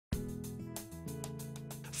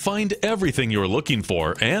Find everything you're looking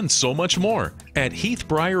for and so much more at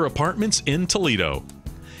Heathbriar Apartments in Toledo.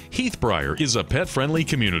 Heathbriar is a pet-friendly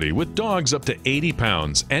community with dogs up to 80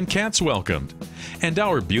 pounds and cats welcomed. And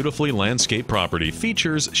our beautifully landscaped property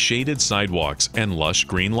features shaded sidewalks and lush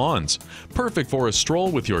green lawns, perfect for a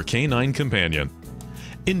stroll with your canine companion.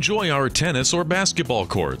 Enjoy our tennis or basketball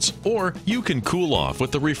courts, or you can cool off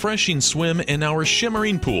with a refreshing swim in our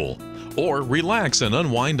shimmering pool, or relax and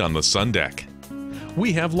unwind on the sun deck.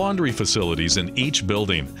 We have laundry facilities in each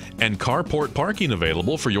building and carport parking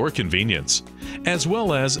available for your convenience, as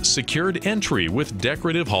well as secured entry with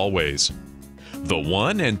decorative hallways. The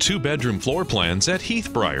 1- and 2-bedroom floor plans at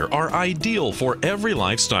Heathbriar are ideal for every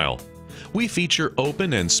lifestyle. We feature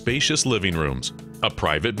open and spacious living rooms, a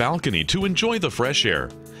private balcony to enjoy the fresh air,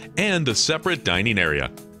 and a separate dining area.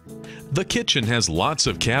 The kitchen has lots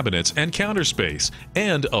of cabinets and counter space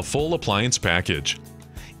and a full appliance package.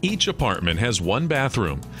 Each apartment has 1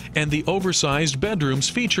 bathroom, and the oversized bedrooms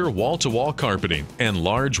feature wall-to-wall carpeting and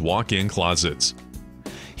large walk-in closets.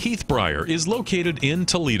 Heathbriar is located in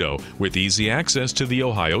Toledo with easy access to the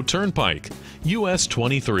Ohio Turnpike, US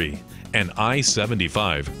 23, and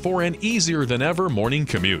I-75 for an easier-than-ever morning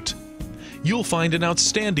commute. You'll find an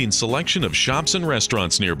outstanding selection of shops and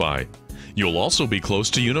restaurants nearby. You'll also be close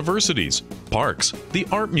to universities, parks, the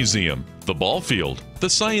art museum, the ball field, the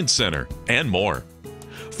science center, and more.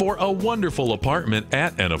 For a wonderful apartment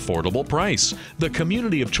at an affordable price, the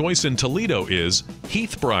community of choice in Toledo is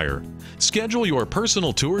Heathbriar. Schedule your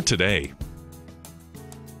personal tour today.